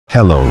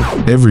Hello,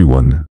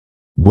 everyone.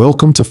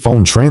 Welcome to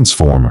Phone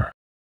Transformer,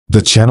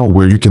 the channel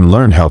where you can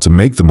learn how to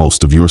make the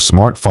most of your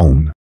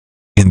smartphone.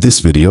 In this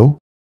video,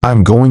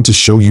 I'm going to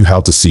show you how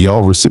to see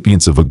all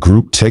recipients of a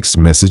group text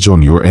message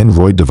on your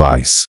Android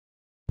device.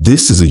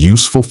 This is a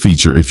useful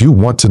feature if you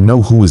want to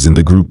know who is in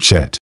the group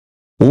chat,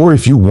 or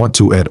if you want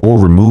to add or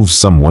remove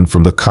someone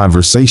from the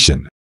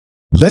conversation.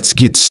 Let's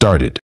get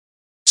started.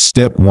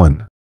 Step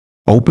 1.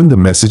 Open the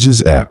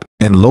Messages app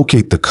and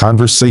locate the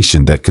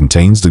conversation that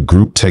contains the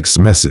group text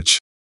message.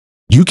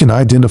 You can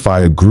identify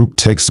a group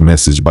text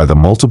message by the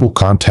multiple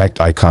contact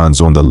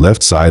icons on the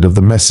left side of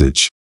the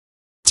message.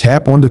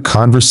 Tap on the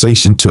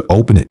conversation to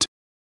open it.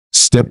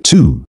 Step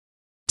 2.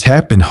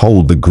 Tap and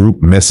hold the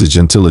group message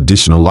until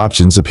additional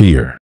options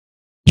appear.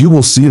 You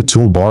will see a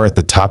toolbar at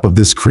the top of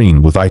the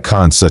screen with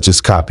icons such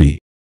as copy,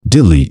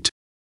 delete,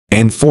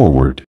 and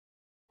forward.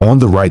 On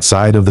the right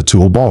side of the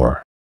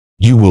toolbar,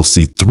 you will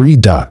see 3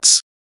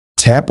 dots.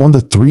 Tap on the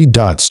 3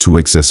 dots to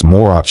access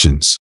more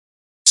options.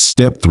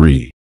 Step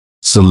 3.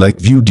 Select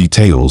View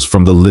Details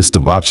from the list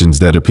of options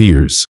that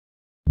appears.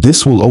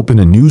 This will open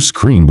a new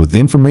screen with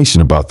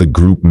information about the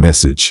group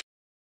message,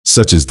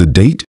 such as the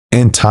date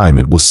and time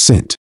it was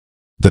sent,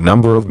 the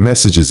number of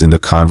messages in the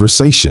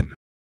conversation,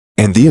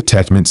 and the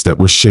attachments that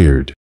were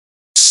shared.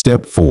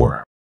 Step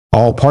 4.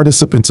 All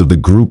participants of the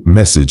group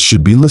message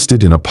should be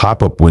listed in a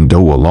pop-up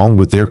window along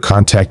with their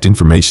contact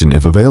information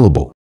if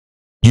available.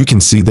 You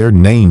can see their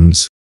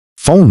names,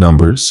 phone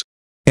numbers,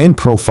 and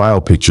profile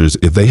pictures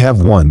if they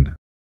have one.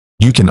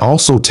 You can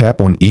also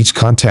tap on each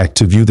contact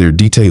to view their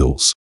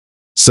details,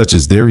 such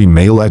as their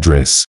email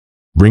address,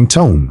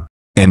 ringtone,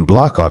 and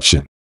block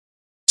option.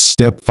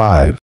 Step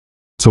 5.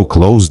 To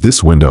close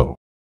this window,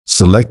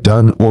 select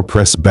Done or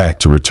press back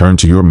to return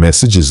to your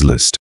messages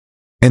list.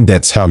 And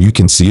that's how you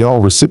can see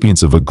all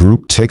recipients of a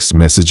group text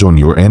message on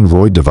your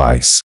Android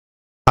device.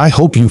 I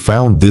hope you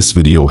found this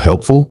video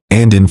helpful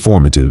and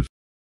informative.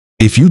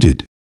 If you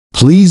did,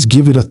 please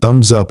give it a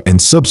thumbs up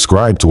and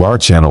subscribe to our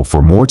channel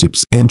for more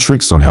tips and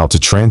tricks on how to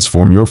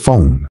transform your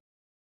phone.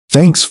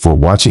 Thanks for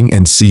watching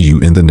and see you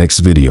in the next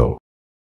video.